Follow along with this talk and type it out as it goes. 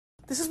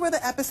This is where the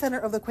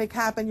epicenter of the quake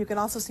happened. You can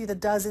also see the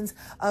dozens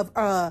of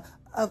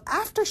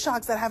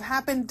aftershocks that have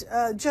happened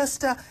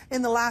just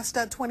in the last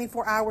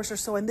 24 hours or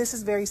so, and this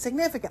is very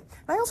significant.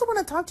 And I also want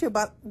to talk to you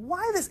about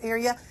why this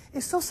area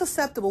is so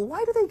susceptible.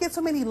 Why do they get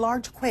so many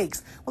large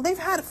quakes? Well, they've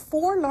had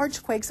 4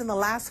 large quakes in the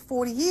last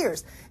 40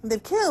 years, and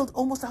they've killed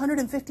almost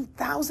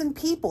 150,000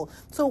 people.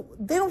 So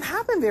they don't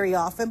happen very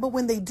often, but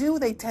when they do,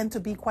 they tend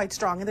to be quite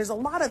strong. And there's a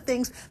lot of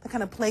things that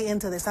kind of play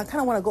into this. I kind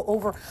of want to go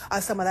over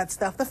some of that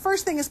stuff. The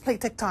first thing is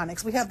plate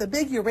tectonics. We have the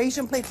big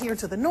Eurasian plate here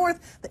to the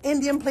north, the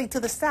Indian plate to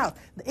the south.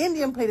 The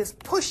Indian plate is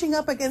pushing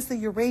up against the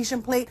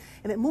Eurasian plate,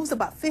 and it moves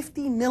about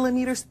 50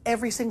 millimeters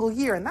every single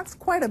year, and that's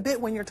quite a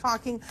bit when you're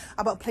talking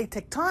about plate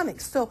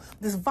tectonics. So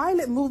this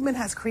violent movement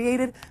has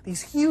created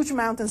these huge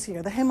mountains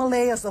here, the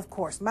Himalayas, of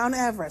course, Mount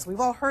Everest,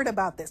 we've all heard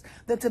about this,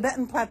 the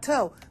Tibetan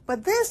Plateau,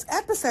 but this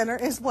epicenter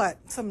is what,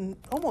 some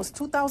almost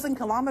 2,000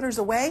 kilometers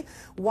away.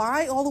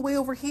 Why all the way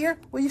over here?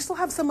 Well, you still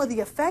have some of the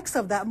effects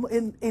of that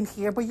in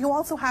here, but you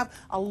also have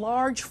a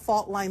large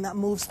fault line that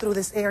moves through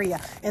this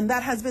area, and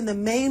that has been the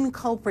main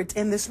culprit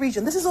in this region.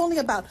 This is only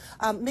about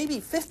maybe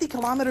 50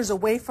 kilometers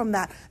away from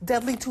that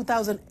deadly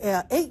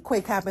 2008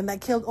 quake happened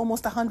that killed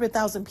almost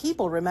 100,000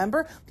 people,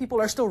 remember? People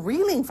are still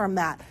reeling from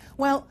that.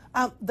 Well,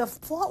 the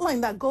fault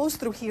line that goes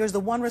through here is the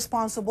one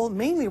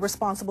mainly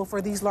responsible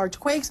for these large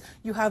quakes.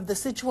 You have the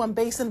Sichuan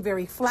Basin,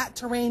 very flat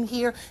terrain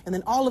here, and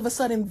then all of a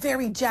sudden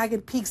very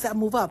jagged peaks that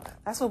move up.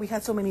 That's why we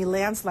had so many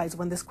landslides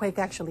when this quake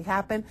actually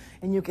happened,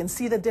 and you can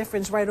see the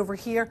difference right over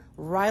here,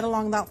 right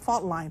along that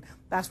fault line.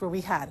 That's where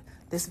we had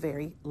this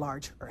very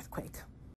large earthquake.